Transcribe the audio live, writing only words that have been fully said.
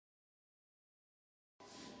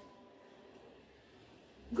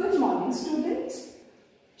Good morning, students.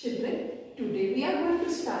 Children, today we are going to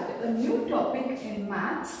start a new topic in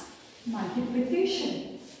maths,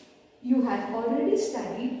 multiplication. You have already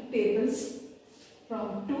studied tables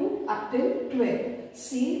from 2 up till 12.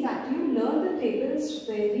 See that you learn the tables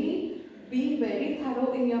be very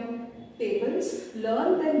thorough in your tables.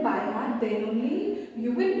 Learn them by heart, then only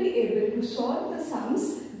you will be able to solve the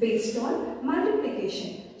sums based on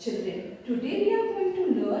multiplication. Children, today we are going to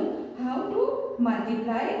learn how to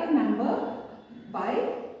multiply a number by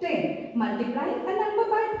 10. Multiplying a number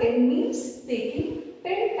by 10 means taking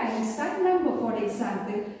 10 times that number. For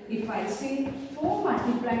example, if I say 4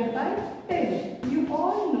 multiplied by 10, you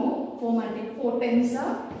all know 4 tens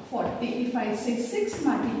are 40. If I say 6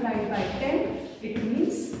 multiplied by 10, it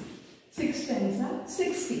means 6 tens are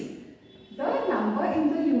 60. The number in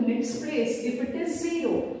the units place, if it is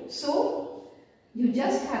 0, so you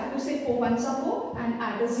just have to say 4 ones are 4 and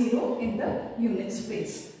add a 0 in the units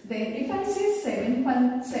place. Then if I say 7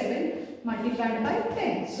 multiplied by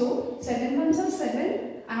 10, so 7 ones are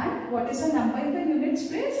 7 and what is the number in the units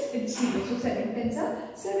place? It's 0. So 7 tens are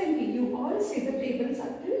 70. You all say the tables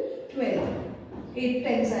up till 12. 8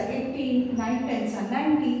 tens are 18, 9 tens are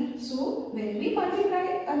 90. So when we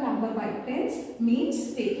multiply a number by tens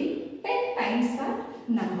means taking 10 times that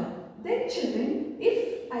number. Then children,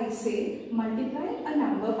 if I say multiply a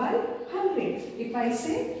number by 100, if I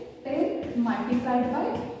say 10 multiplied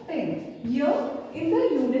by 10, here in the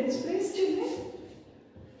units place children,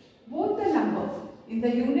 both the number in the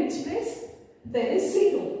units place there is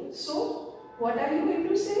 0. So what are you going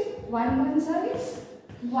to say? 1 ones are is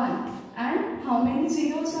 1 and how many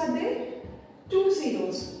zeros are there? 2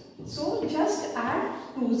 zeros. So just add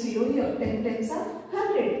 2 0 here. 10 tens are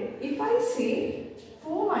 100. If I say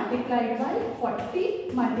 4 multiplied by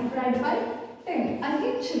 40 multiplied by 10.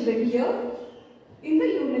 Again children, here in the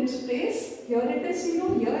units place, here it is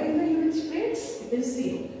 0, here in the units place it is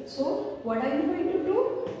 0. So what are you going to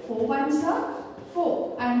do? 4 ones are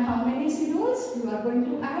 4 and how many zeros? You are going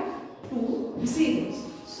to add 2 zeros.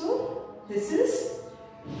 So this is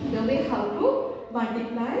the way how to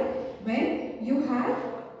multiply when you have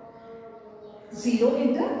 0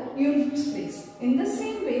 in the units place. In the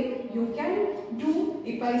same way, you can do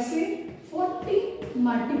if I say 40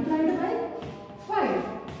 multiplied by 5.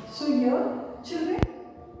 So here children,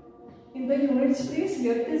 in the units place,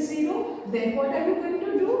 here it is 0. Then what are you going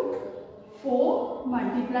to do? 4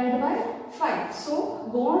 multiplied by 5. So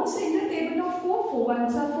go on saying the table of 4. 4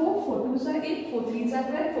 ones are 4, 4 twos are 8, 4 threes are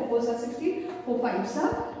 12, 4 fours are 16, 4 fives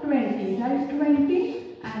are 20. Right,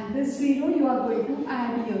 20 and this 0 you are going to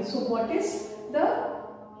add here. So what is the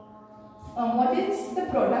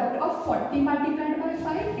product of 40 multiplied by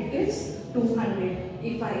 5? It is 200.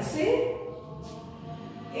 If I say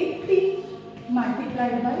 80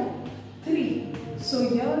 multiplied by 3. So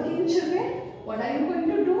here again children, what are you going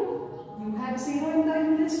to do? You have 0 in the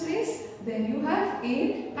units place, then you have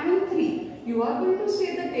 8 and 3. You are going to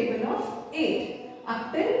say the table of 8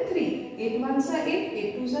 up till 3. 8 ones are 8,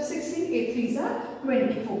 8 twos are 16, 8 threes are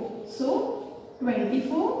 24. So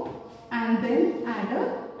 24 and then add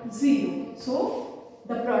a 0. So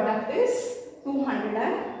the product is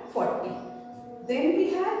 240. Then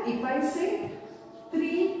we have, if I say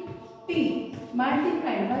 3t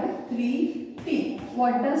multiplied by 3t.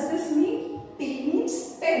 What does this mean? T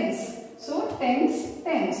means tens. So tens,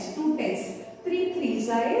 2 tens. 3 threes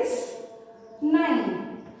is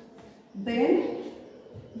 9. Then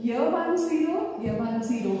here 1 0, here 1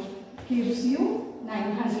 0 gives you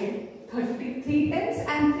 900. 33 tens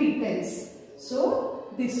and 3 tens.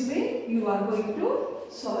 So this way you are going to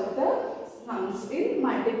solve the sums in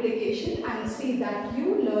multiplication and see that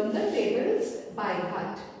you learn the tables by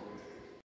heart.